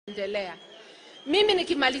endelea. Mimi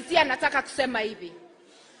nikimalizia nataka kusema hivi.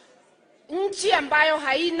 Nchi ambayo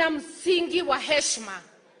haina msingi wa heshima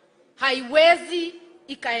haiwezi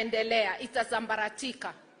ikaendelea,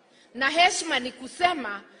 itazambaratika. Na heshima ni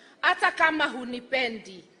kusema hata kama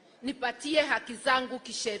hunipendi, nipatie haki zangu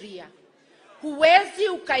kisheria. Huwezi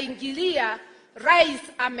ukaingilia rais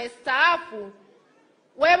amestaafu,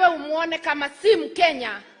 wewe umuone kama si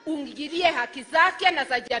Mkenya, uingilie haki zake na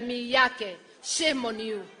za jamii yake. Shame on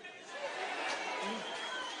you.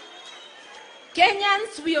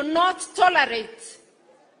 Kenyans will not tolerate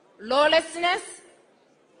lawlessness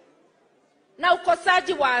na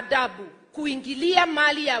ukosaji wa adabu, kuingilia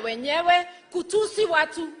mali ya wenyewe, kutusi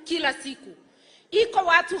watu kila siku. Iko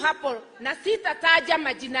watu hapo na sitataja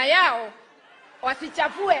majina yao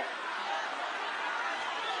wasichafue.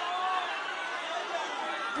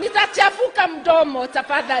 Nitachafuka mdomo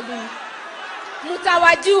tafadhali.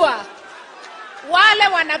 Mtawajua.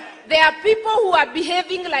 There are people who are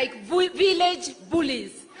behaving like village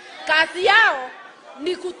bullies. Kazi yao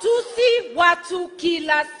ni kutusi watu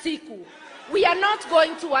kila siku. We are not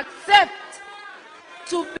going to accept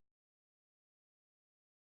to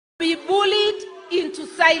be bullied into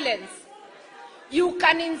silence. You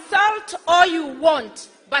can insult all you want,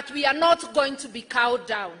 but we are not going to be cowed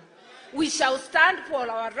down. We shall stand for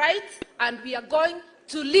our rights, and we are going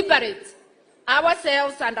to liberate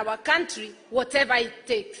ourselves and our country, whatever it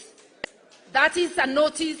takes. That is a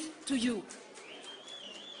notice to you.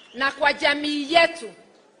 Na kwa jamii yetu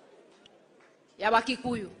ya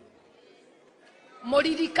Wakikuyu,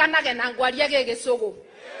 moririkanaga na ngwariage Gĩcũgũ.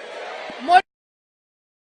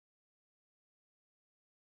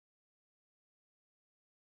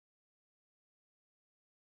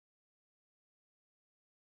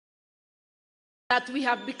 That we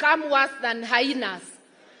have become worse than hyenas.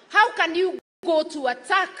 How can you go to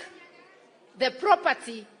attack the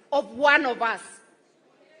property of one of us?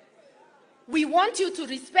 We want you to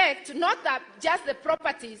respect not that just the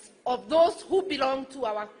properties of those who belong to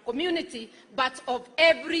our community, but of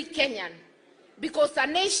every Kenyan. Because a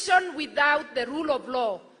nation without the rule of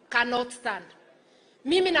law cannot stand.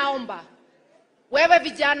 Mimi naomba, wewe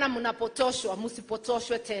vijana mnapotoshwa,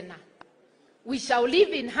 msipotoshwe tena. We shall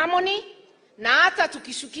live in harmony, na hata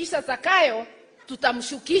tukishukisha Zakayo,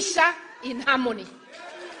 tutamshukisha in harmony.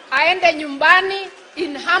 Aende nyumbani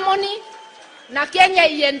in harmony, na Kenya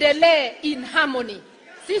iendelee in harmony.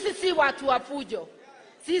 Sisi si watu wa fujo.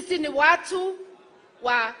 Sisi ni watu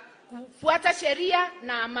wa kufuata sheria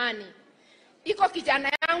na amani. Iko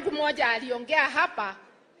kijana yangu moja aliongea hapa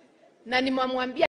na nimemwambia